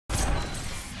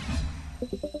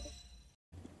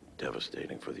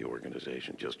Devastating for the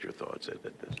organization. Just your thoughts at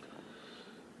this.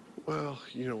 Well,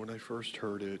 you know, when I first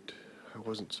heard it, I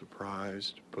wasn't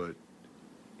surprised, but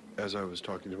as I was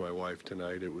talking to my wife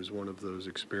tonight, it was one of those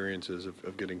experiences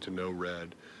of getting to know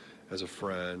Red as a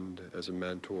friend, as a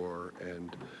mentor,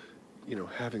 and, you know,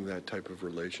 having that type of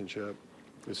relationship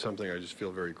is something I just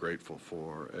feel very grateful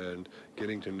for. And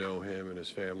getting to know him and his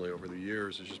family over the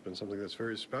years has just been something that's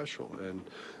very special. And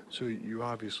so you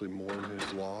obviously mourn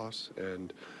his loss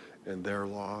and their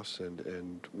loss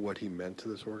and what he meant to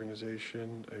this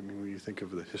organization. I mean, when you think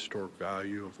of the historic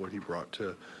value of what he brought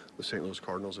to the St. Louis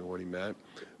Cardinals and what he meant,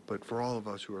 but for all of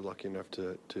us who are lucky enough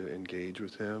to engage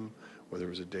with him, whether it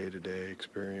was a day-to-day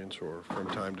experience or from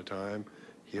time to time,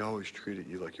 he always treated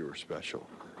you like you were special.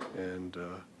 And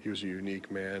he was a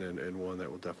unique man and one that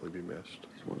will definitely be missed.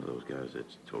 He's one of those guys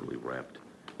that's totally wrapped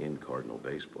in Cardinal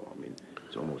baseball. I mean,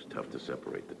 it's almost tough to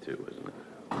separate the two, isn't it?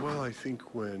 Well, I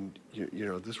think when, you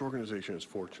know, this organization is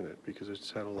fortunate because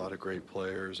it's had a lot of great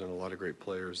players and a lot of great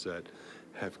players that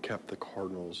have kept the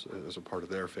Cardinals as a part of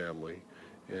their family.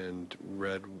 And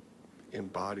Red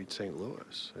embodied St.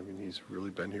 Louis. I mean, he's really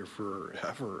been here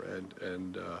forever.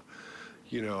 And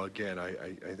you know, again,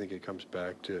 I think it comes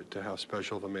back to how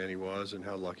special of a man he was and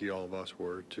how lucky all of us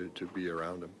were to be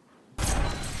around him.